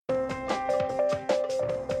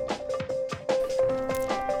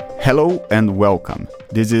Hello and welcome.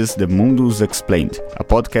 This is the Mundus Explained, a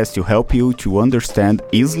podcast to help you to understand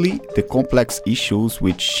easily the complex issues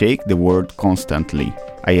which shake the world constantly.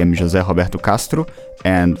 I am José Roberto Castro,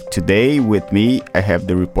 and today with me I have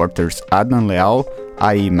the reporters Adnan Leal,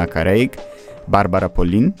 Ai Macareig, Barbara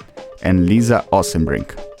Polin, and Lisa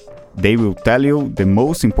Ossenbrink. They will tell you the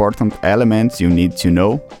most important elements you need to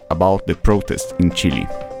know about the protest in Chile.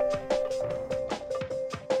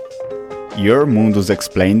 Your Mundus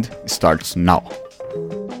Explained starts now.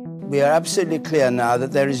 We are absolutely clear now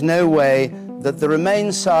that there is no way that the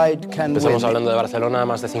Remain side can win. Estamos hablando de Barcelona,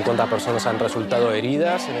 más de 50 personas han resultado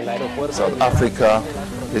heridas en el aeropuerto. South Africa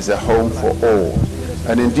is a home for all.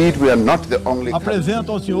 And indeed we are not the only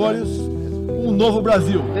Apresento aos senhores novo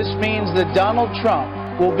Brasil. This means that Donald Trump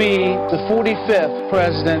will be the 45th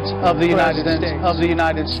president of the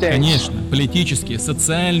United States. Конечно, политические,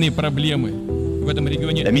 социальные проблемы в этом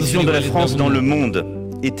регионе. La mission de la France dans le monde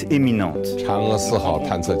est éminente.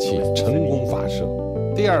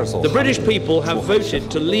 The British people have voted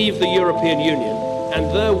to leave the European Union,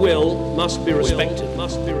 and their will must be respected.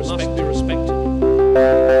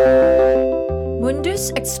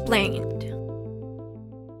 Mundus Explained.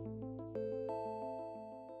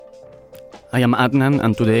 I am Adnan,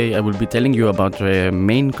 and today I will be telling you about the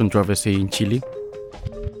main controversy in Chile.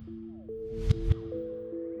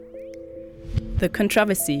 The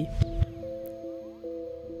controversy.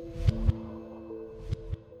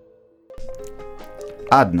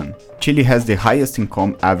 Adnan, Chile has the highest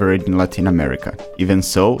income average in Latin America. Even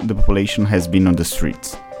so, the population has been on the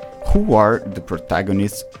streets. Who are the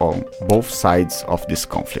protagonists on both sides of this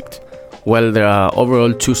conflict? Well, there are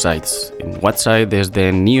overall two sides. In one side there's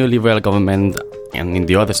the neoliberal government, and in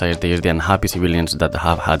the other side there's the unhappy civilians that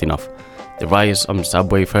have had enough. The rise on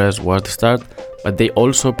subway fares was the start, but they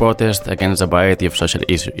also protest against a variety of social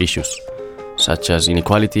issues, such as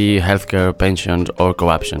inequality, healthcare, pensions, or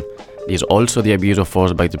corruption. There's also the abuse of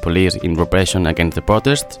force by the police in repression against the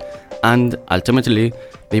protests, and ultimately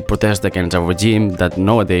they protest against a regime that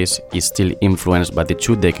nowadays is still influenced by the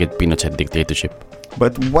 2-decade Pinochet dictatorship.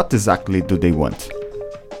 But what exactly do they want?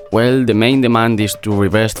 Well, the main demand is to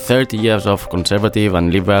reverse 30 years of conservative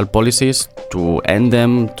and liberal policies, to end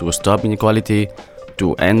them, to stop inequality,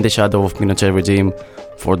 to end the shadow of Pinochet regime.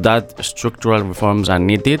 For that, structural reforms are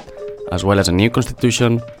needed, as well as a new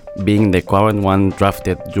constitution, being the current one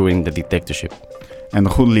drafted during the dictatorship. And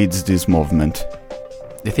who leads this movement?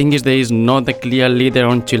 The thing is, there is not a clear leader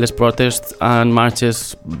on Chile's protests and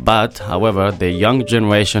marches, but, however, the young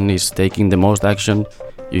generation is taking the most action.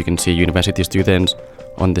 You can see university students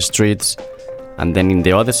on the streets, and then in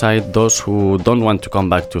the other side, those who don't want to come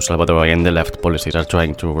back to Salvador Allende left policies are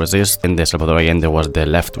trying to resist. And Salvador Allende was the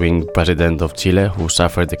left-wing president of Chile who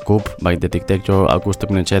suffered the coup by the dictator Augusto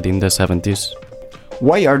Pinochet in the 70s.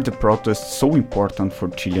 Why are the protests so important for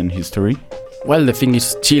Chilean history? Well, the thing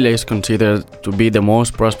is, Chile is considered to be the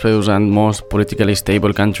most prosperous and most politically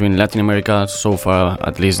stable country in Latin America so far,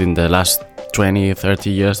 at least in the last 20, 30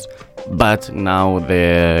 years. But now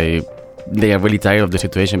they are really tired of the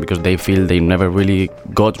situation because they feel they never really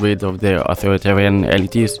got rid of their authoritarian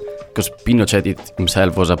elites, because Pinochet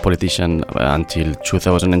himself was a politician until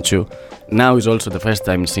 2002. Now is also the first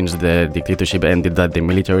time since the dictatorship ended that the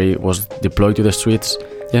military was deployed to the streets.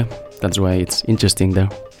 Yeah, that's why it's interesting there.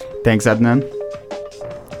 Thanks, Adnan.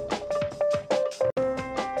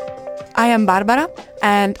 I am Barbara,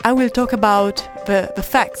 and I will talk about the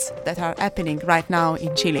facts that are happening right now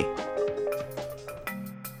in Chile.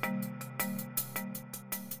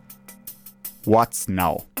 What's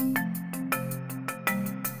now?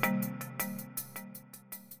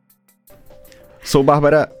 So,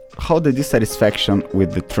 Barbara, how did dissatisfaction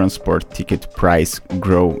with the transport ticket price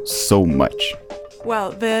grow so much?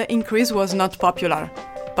 Well, the increase was not popular,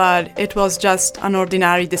 but it was just an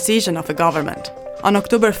ordinary decision of the government. On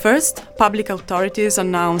October 1st, public authorities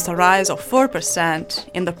announced a rise of 4%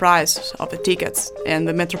 in the price of the tickets in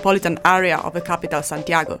the metropolitan area of the capital,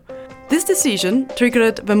 Santiago. This decision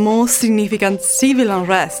triggered the most significant civil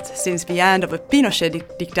unrest since the end of the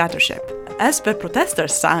Pinochet dictatorship. As the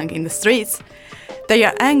protesters sang in the streets,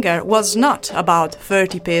 their anger was not about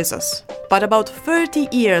 30 pesos, but about 30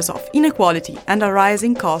 years of inequality and a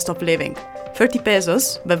rising cost of living. 30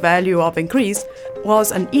 pesos, the value of increase,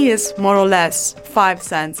 was and is more or less 5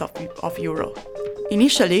 cents of euro.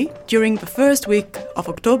 Initially, during the first week of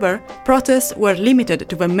October, protests were limited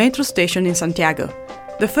to the metro station in Santiago.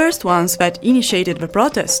 The first ones that initiated the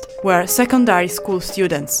protest were secondary school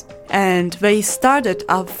students, and they started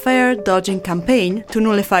a fare-dodging campaign to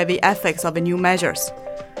nullify the effects of the new measures.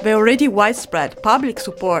 The already widespread public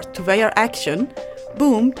support to their action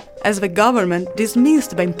boomed as the government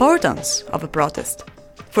dismissed the importance of a protest.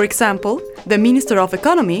 For example, the Minister of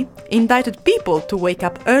Economy invited people to wake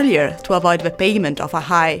up earlier to avoid the payment of a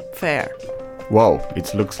high fare. Wow,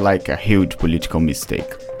 it looks like a huge political mistake.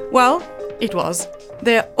 Well, it was.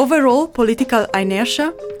 The overall political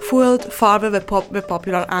inertia fueled further the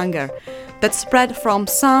popular anger that spread from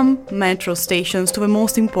some metro stations to the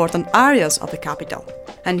most important areas of the capital.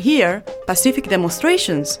 And here, pacific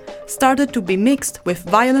demonstrations started to be mixed with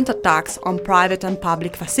violent attacks on private and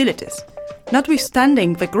public facilities.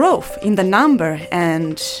 Notwithstanding the growth in the number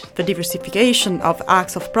and the diversification of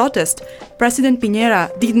acts of protest, President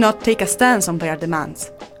Piñera did not take a stance on their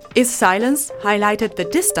demands. His silence highlighted the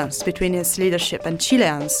distance between his leadership and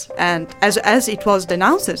Chileans, and as it was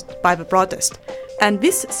denounced by the protest. And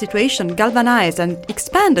this situation galvanized and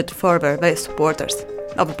expanded further the supporters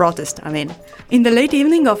of the protest, In the late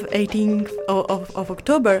evening of 18th of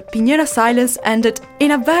October, Piñera's silence ended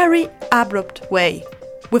in a very abrupt way,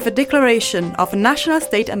 with a declaration of a national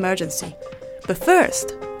state emergency, the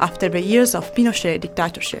first after the years of Pinochet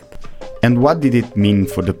dictatorship. And what did it mean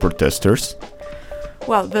for the protesters?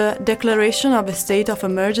 Well, the declaration of a state of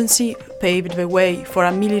emergency paved the way for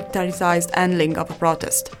a militarized handling of a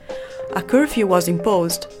protest. A curfew was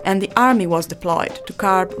imposed and the army was deployed to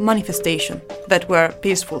curb manifestations that were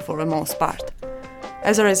peaceful for the most part.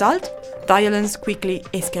 As a result, violence quickly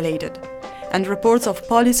escalated, and reports of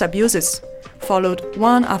police abuses followed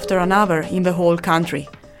one after another in the whole country,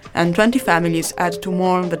 and 20 families had to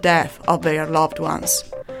mourn the death of their loved ones.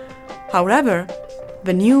 However,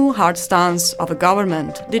 the new hard stance of the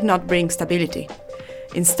government did not bring stability.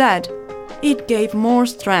 Instead, it gave more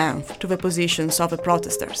strength to the positions of the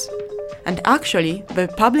protesters. And actually, the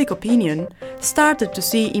public opinion started to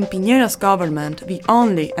see in Piñera's government the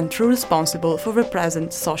only and true responsible for the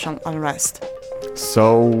present social unrest.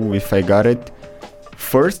 So, if I got it,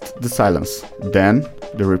 first the silence, then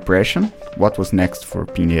the repression. What was next for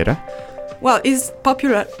Piñera? Well, his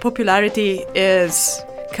popularity is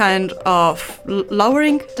kind of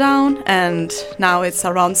lowering down, and now it's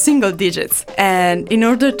around single digits. And in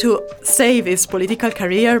order to save his political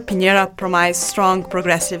career, Piñera promised strong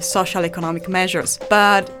progressive social economic measures.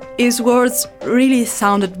 But his words really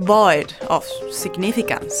sounded void of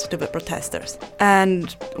significance to the protesters.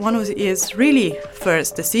 And one of his really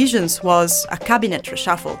first decisions was a cabinet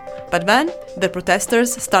reshuffle. But then the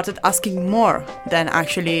protesters started asking more than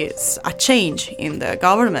actually a change in the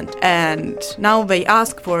government. And now they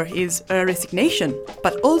ask for his resignation,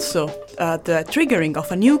 but also the triggering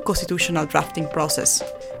of a new constitutional drafting process.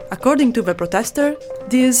 According to the protester,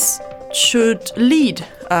 this should lead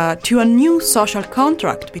to a new social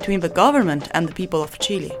contract between the government and the people of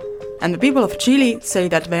Chile. And the people of Chile say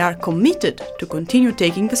that they are committed to continue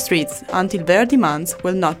taking the streets until their demands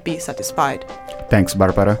will not be satisfied. Thanks,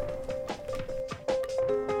 Barbara.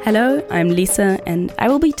 Hello, I'm Lisa, and I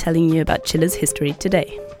will be telling you about Chile's history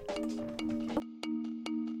today.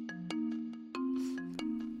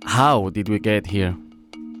 How did we get here?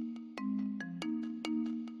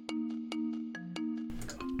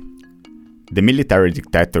 The military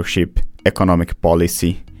dictatorship, economic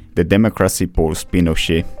policy, the democracy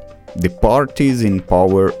post-Pinochet, the parties in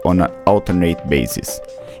power on an alternate basis.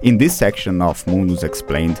 In this section of Mundus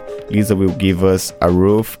Explained, Lisa will give us a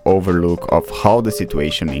rough overlook of how the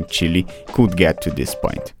situation in Chile could get to this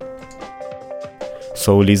point.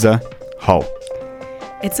 So Lisa, how?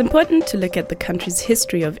 It's important to look at the country's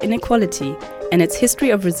history of inequality and its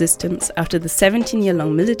history of resistance after the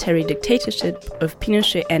 17-year-long military dictatorship of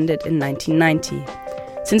Pinochet ended in 1990.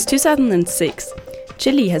 Since 2006,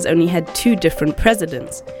 Chile has only had two different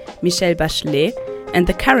presidents, Michelle Bachelet and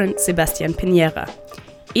the current Sebastián Piñera.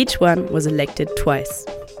 Each one was elected twice.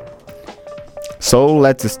 So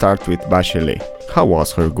let's start with Bachelet. How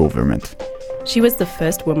was her government? She was the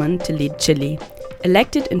first woman to lead Chile.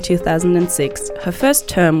 Elected in 2006, her first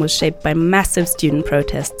term was shaped by massive student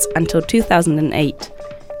protests until 2008.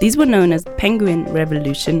 These were known as Penguin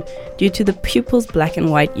Revolution due to the pupils' black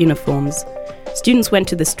and white uniforms. Students went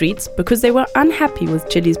to the streets because they were unhappy with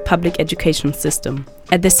Chile's public education system.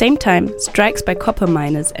 At the same time, strikes by copper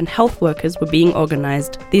miners and health workers were being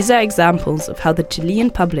organized. These are examples of how the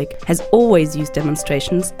Chilean public has always used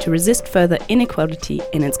demonstrations to resist further inequality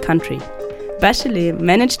in its country. Bachelet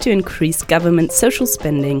managed to increase government social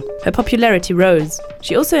spending. Her popularity rose.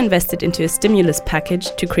 She also invested into a stimulus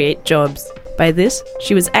package to create jobs. By this,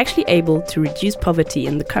 she was actually able to reduce poverty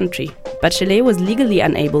in the country. Bachelet was legally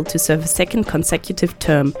unable to serve a second consecutive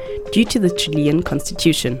term due to the Chilean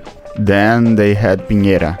constitution. Then they had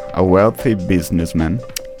Piñera, a wealthy businessman.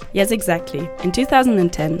 Yes, exactly. In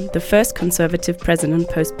 2010, the first conservative president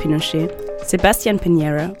post-Pinochet, Sebastián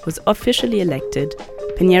Piñera was officially elected,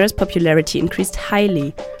 Piñera's popularity increased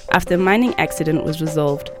highly after a mining accident was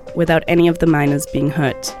resolved without any of the miners being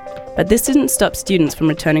hurt. But this didn't stop students from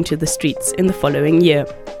returning to the streets in the following year.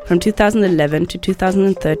 From 2011 to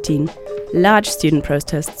 2013, large student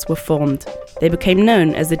protests were formed. They became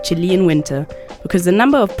known as the Chilean Winter because the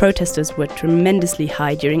number of protesters were tremendously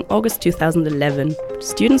high. During August 2011,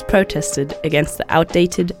 students protested against the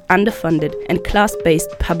outdated, underfunded, and class-based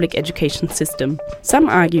public education system. Some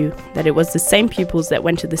argue that it was the same pupils that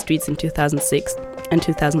went to the streets in 2006 and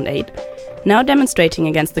 2008, now demonstrating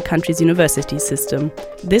against the country's university system.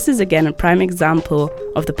 This is again a prime example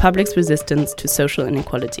of the public's resistance to social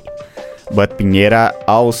inequality. But Piñera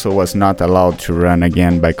also was not allowed to run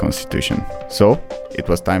again by constitution. So, it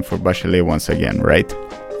was time for Bachelet once again, right?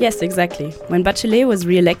 Yes, exactly. When Bachelet was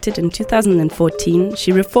re-elected in 2014,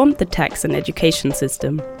 she reformed the tax and education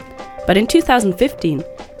system. But in 2015,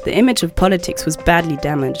 the image of politics was badly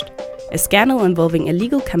damaged. A scandal involving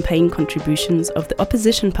illegal campaign contributions of the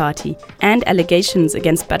opposition party and allegations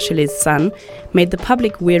against Bachelet's son made the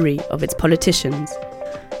public weary of its politicians.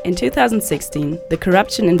 In 2016, the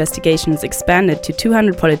corruption investigations expanded to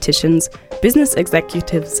 200 politicians, business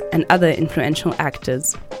executives, and other influential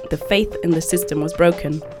actors. The faith in the system was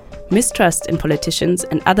broken. Mistrust in politicians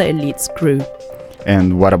and other elites grew.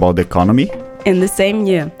 And what about the economy? In the same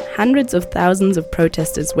year, hundreds of thousands of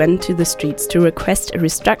protesters went to the streets to request a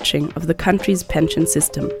restructuring of the country's pension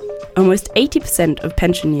system. Almost 80% of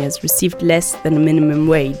pensioners received less than a minimum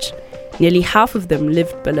wage. Nearly half of them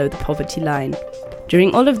lived below the poverty line.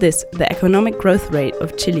 During all of this, the economic growth rate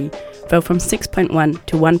of Chile fell from 6.1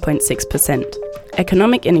 to 1.6%.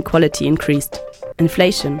 Economic inequality increased.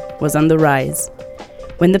 Inflation was on the rise.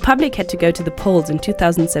 When the public had to go to the polls in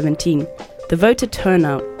 2017, the voter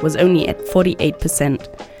turnout was only at 48%.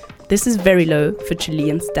 This is very low for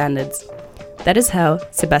Chilean standards. That is how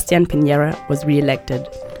Sebastián Piñera was re-elected.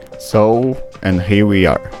 So, and here we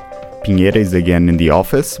are. Piñera is again in the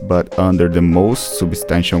office, but under the most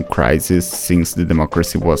substantial crisis since the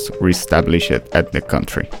democracy was reestablished at the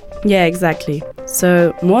country. Yeah, exactly.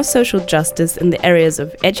 So, more social justice in the areas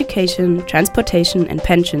of education, transportation, and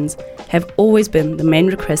pensions have always been the main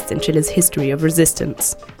requests in Chile's history of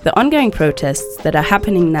resistance. The ongoing protests that are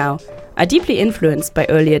happening now are deeply influenced by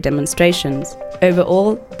earlier demonstrations.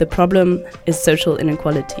 Overall, the problem is social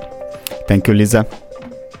inequality. Thank you, Lisa.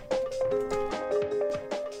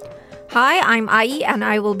 Hi, I'm Ai, and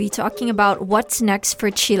I will be talking about what's next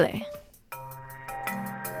for Chile.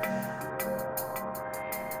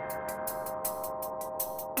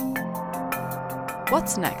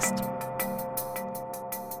 What's next?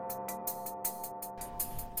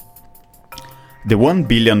 The 1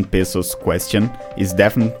 billion pesos question is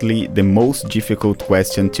definitely the most difficult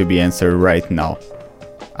question to be answered right now.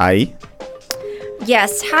 Ai?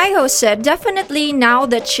 Yes, hi Jose. Definitely now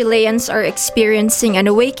that Chileans are experiencing an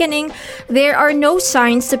awakening, there are no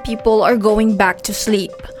signs that people are going back to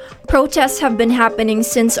sleep. Protests have been happening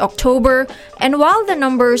since October, and while the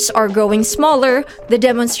numbers are growing smaller, the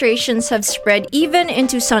demonstrations have spread even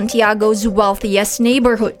into Santiago's wealthiest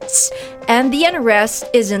neighborhoods, and the unrest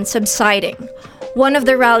isn't subsiding. One of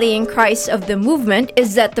the rallying cries of the movement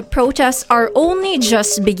is that the protests are only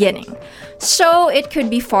just beginning, so it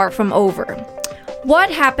could be far from over.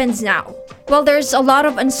 What happens now? Well, there's a lot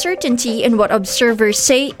of uncertainty in what observers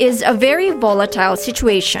say is a very volatile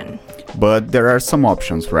situation. But there are some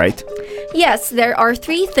options, right? Yes, there are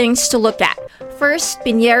 3 things to look at. First,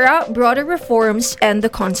 Piñera, broader reforms, and the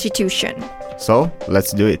Constitution. So,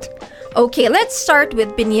 let's do it. Okay, let's start with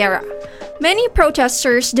Piñera. Many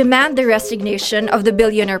protesters demand the resignation of the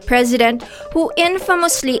billionaire president who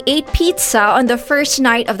infamously ate pizza on the first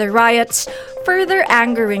night of the riots, further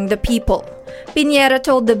angering the people. Piñera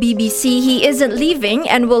told the BBC he isn't leaving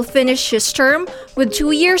and will finish his term with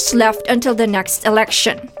 2 years left until the next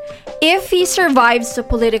election. If he survives the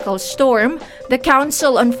political storm, the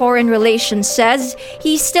Council on Foreign Relations says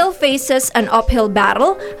he still faces an uphill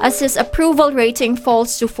battle as his approval rating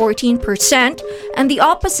falls to 14% and the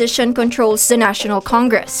opposition controls the National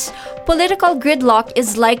Congress. Political gridlock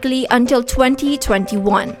is likely until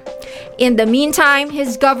 2021. In the meantime,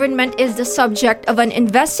 his government is the subject of an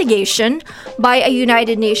investigation by a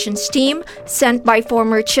United Nations team sent by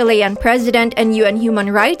former Chilean President and UN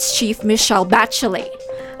Human Rights Chief Michelle Bachelet.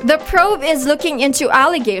 The probe is looking into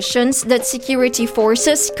allegations that security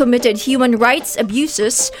forces committed human rights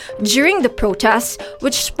abuses during the protests,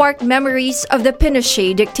 which sparked memories of the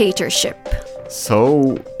Pinochet dictatorship.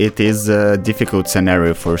 So, it is a difficult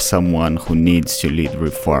scenario for someone who needs to lead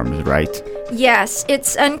reforms, right? Yes,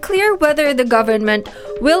 it's unclear whether the government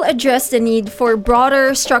will address the need for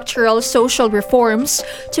broader structural social reforms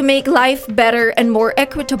to make life better and more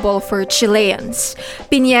equitable for Chileans.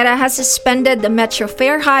 Piñera has suspended the metro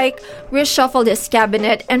fare hike, reshuffled his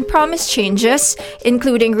cabinet, and promised changes,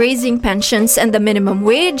 including raising pensions and the minimum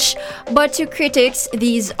wage, but to critics,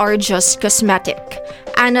 these are just cosmetic.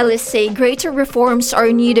 Analysts say greater reforms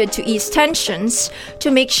are needed to ease tensions,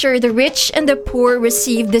 to make sure the rich and the poor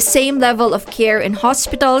receive the same level of care in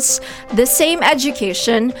hospitals, the same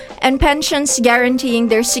education, and pensions guaranteeing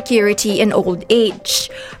their security in old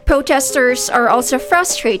age. Protesters are also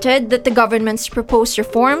frustrated that the government's proposed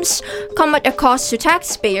reforms come at a cost to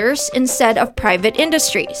taxpayers instead of private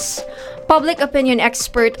industries. Public opinion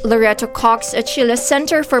expert Loreto Cox at Chile's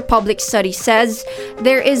Center for Public Study says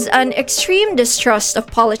there is an extreme distrust of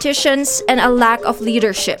politicians and a lack of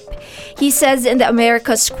leadership. He says in the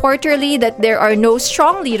Americas Quarterly that there are no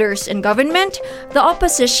strong leaders in government, the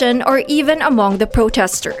opposition, or even among the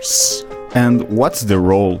protesters. And what's the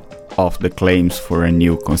role of the claims for a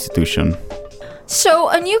new constitution? So,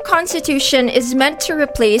 a new constitution is meant to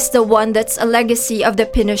replace the one that's a legacy of the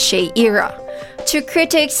Pinochet era. To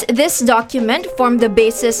critics, this document formed the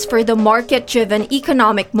basis for the market-driven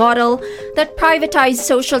economic model that privatized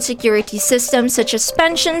social security systems such as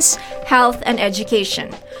pensions, health, and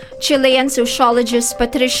education. Chilean sociologist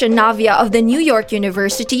Patricia Navia of the New York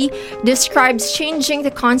University describes changing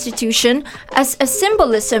the constitution as a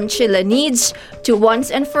symbolism Chile needs to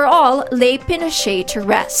once and for all lay Pinochet to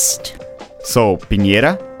rest. So,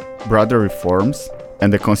 Piñera, broader reforms,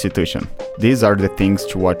 and the constitution. These are the things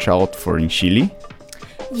to watch out for in Chile?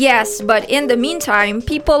 Yes, but in the meantime,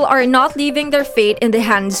 people are not leaving their fate in the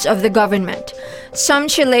hands of the government. Some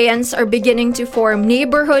Chileans are beginning to form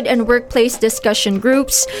neighborhood and workplace discussion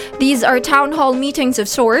groups. These are town hall meetings of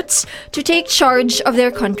sorts to take charge of their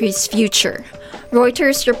country's future.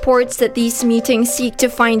 Reuters reports that these meetings seek to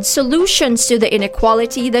find solutions to the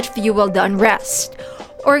inequality that fueled the unrest.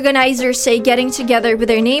 Organizers say getting together with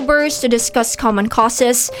their neighbors to discuss common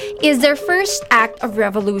causes is their first act of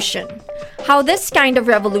revolution. How this kind of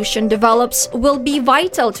revolution develops will be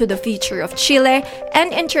vital to the future of Chile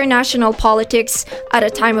and international politics at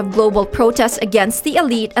a time of global protests against the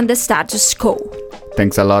elite and the status quo.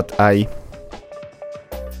 Thanks a lot, Ai.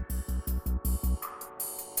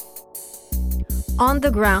 On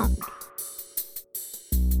the ground.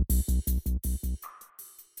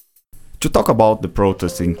 To talk about the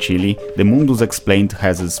protests in Chile, the Mundus Explained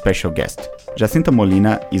has a special guest. Jacinta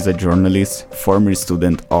Molina is a journalist, former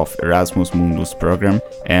student of Erasmus Mundus program,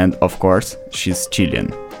 and of course, she's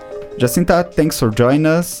Chilean. Jacinta, thanks for joining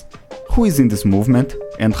us. Who is in this movement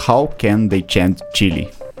and how can they change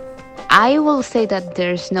Chile? I will say that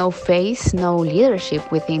there's no face, no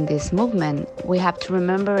leadership within this movement. We have to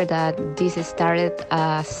remember that this started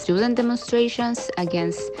as student demonstrations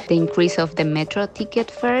against the increase of the metro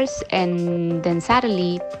ticket fares, and then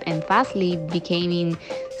suddenly and fastly became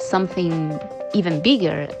something even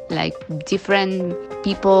bigger, like different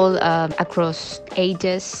people across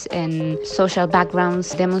ages and social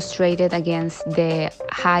backgrounds demonstrated against the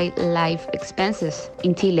high life expenses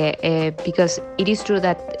in Chile, because it is true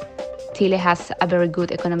that Chile has a very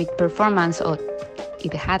good economic performance, or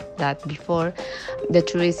it had that before. The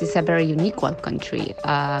truth is it's a very unequal country.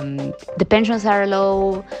 The pensions are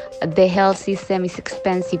low, the health system is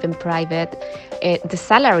expensive and private, the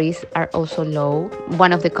salaries are also low.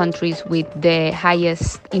 One of the countries with the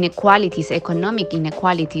highest inequalities, economic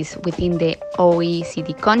inequalities within the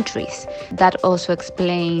OECD countries. That also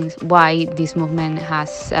explains why this movement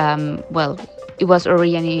has, it was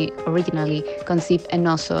originally conceived, and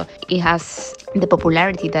also it has the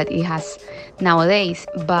popularity that it has nowadays.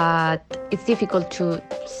 But it's difficult to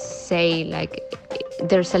say like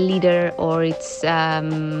there's a leader or it's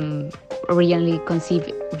originally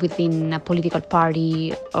conceived within a political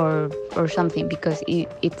party or something, because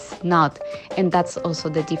it's not. And that's also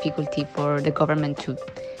the difficulty for the government to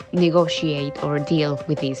negotiate or deal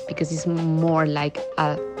with this, because it's more like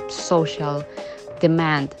a social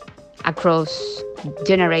demand across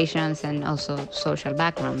generations and also social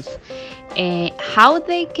backgrounds. How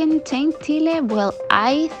they can change Chile? Well,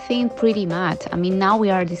 I think pretty much. I mean, now we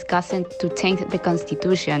are discussing to change the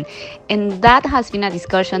constitution, and that has been a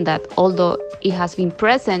discussion that, although it has been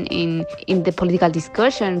present in the political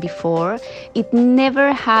discussion before, it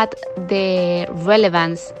never had the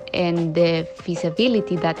relevance and the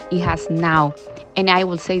feasibility that it has now. And I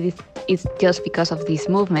will say this is just because of this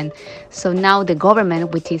movement. So now the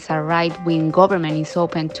government, which is a right-wing government, is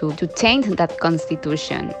open to change that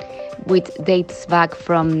constitution. which dates back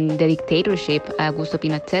from the dictatorship, Augusto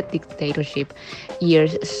Pinochet dictatorship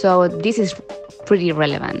years. So this is pretty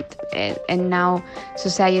relevant. And now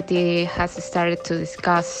society has started to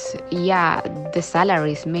discuss, the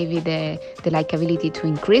salaries, maybe the likability to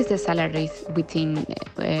increase the salaries within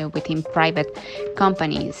private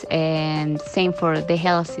companies, and same for the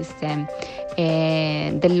health system,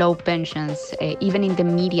 the low pensions, even in the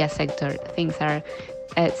media sector, things are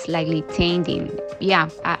slightly changing.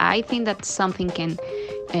 I think that something can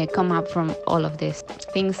come up from all of this.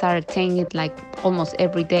 Things are changing like almost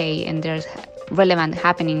every day, and there's relevant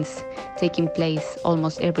happenings taking place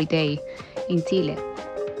almost every day in Chile.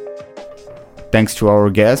 Thanks to our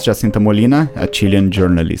guest, Jacinta Molina, a Chilean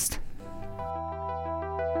journalist.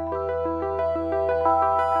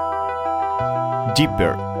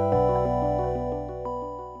 Deeper.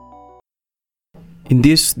 In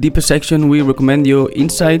this deeper section, we recommend you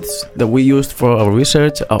insights that we used for our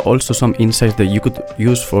research, are also some insights that you could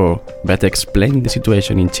use for better explaining the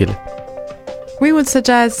situation in Chile. We would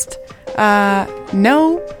suggest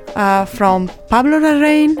No from Pablo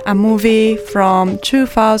Larraín, a movie from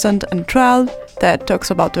 2012 that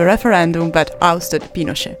talks about the referendum that ousted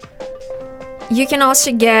Pinochet. You can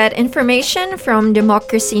also get information from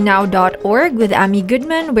democracynow.org with Amy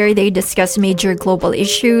Goodman, where they discuss major global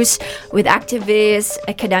issues with activists,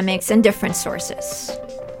 academics, and different sources.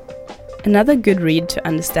 Another good read to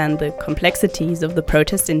understand the complexities of the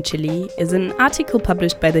protests in Chile is an article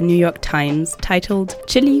published by the New York Times titled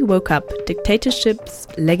 "Chile Woke Up: Dictatorship's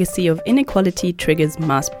Legacy of Inequality Triggers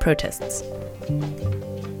Mass Protests."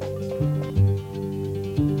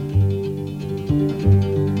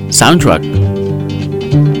 Soundtrack.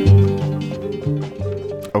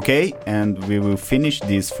 Okay, and we will finish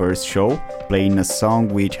this first show playing a song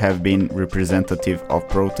which have been representative of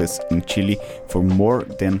protests in Chile for more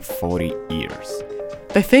than 40 years.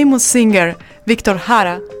 The famous singer Víctor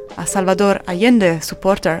Jara, a Salvador Allende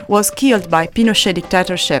supporter, was killed by Pinochet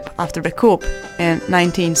dictatorship after the coup in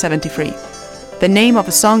 1973. The name of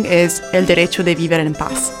the song is El Derecho de Vivir en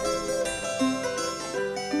Paz.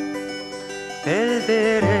 El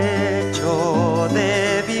derecho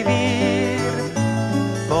de vivir,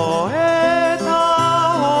 poeta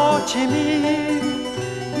Ho Chi Minh,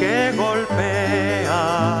 que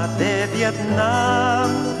golpea de Vietnam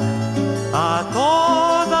a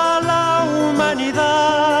toda la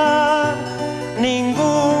humanidad.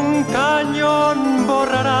 Ningún cañón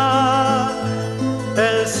borrará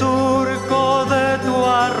el surco de tu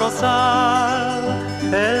arrozal.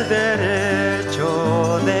 El derecho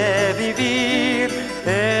de vivir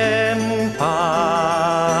en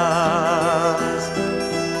paz.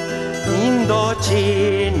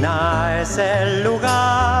 Indochina es el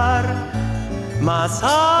lugar más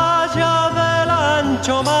allá del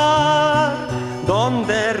ancho mar,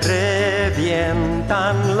 donde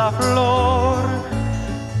revientan la flor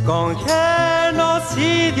con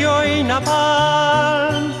genocidio y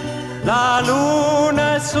napalm. La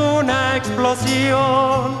luna es una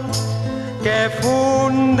explosión que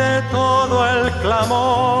funde todo el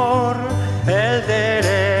clamor, el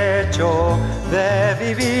derecho de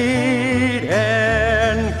vivir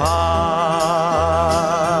en paz.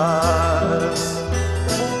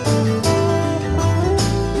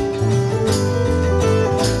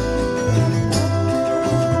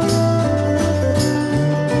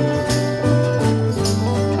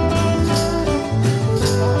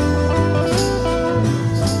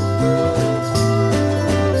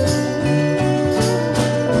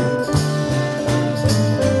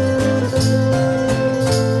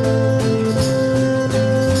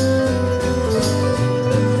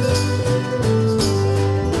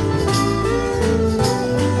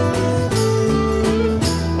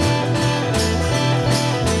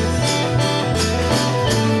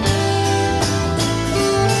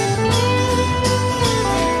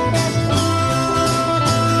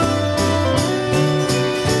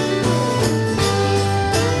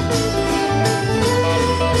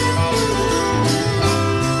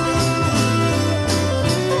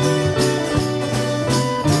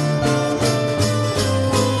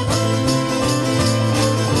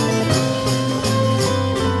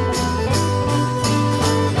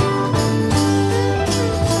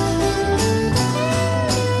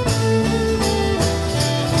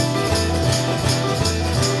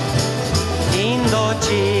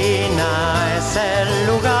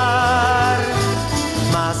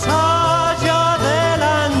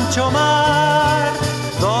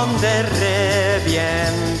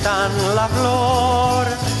 La flor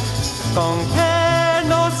con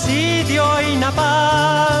genocidio y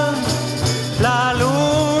napalm. La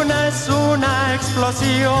luna es una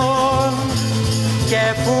explosión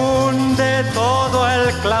que funde todo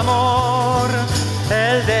el clamor,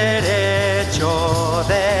 el derecho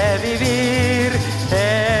de vivir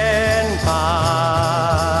en paz.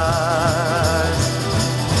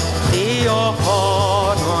 Y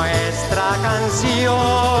ojo, nuestra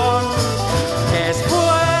canción es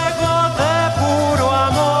fuego de puro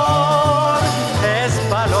amor, es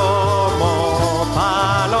palomo,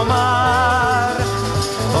 palomar,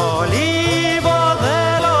 olivo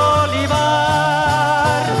del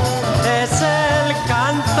olivar, es el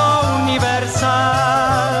canto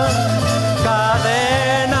universal,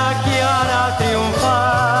 cadena que hará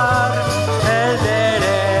triunfar el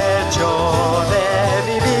derecho de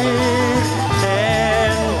vivir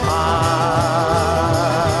en paz.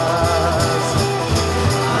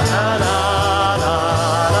 La, la, la,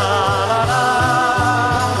 la, la, la,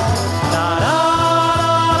 la, la,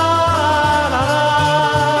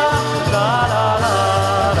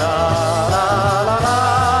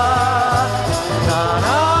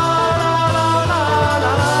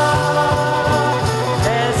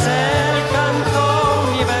 es el canto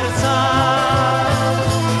universal,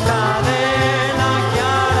 cadena que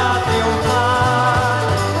hará triunfar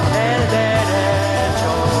el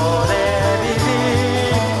derecho de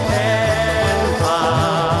vivir en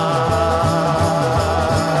paz.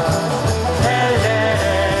 El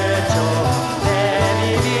derecho de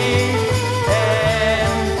vivir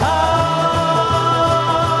en paz.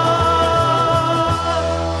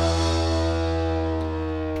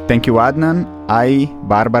 Thank you, Adnan. I,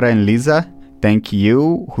 Barbara, and Lisa, thank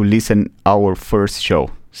you who listened our first show.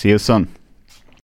 See you soon.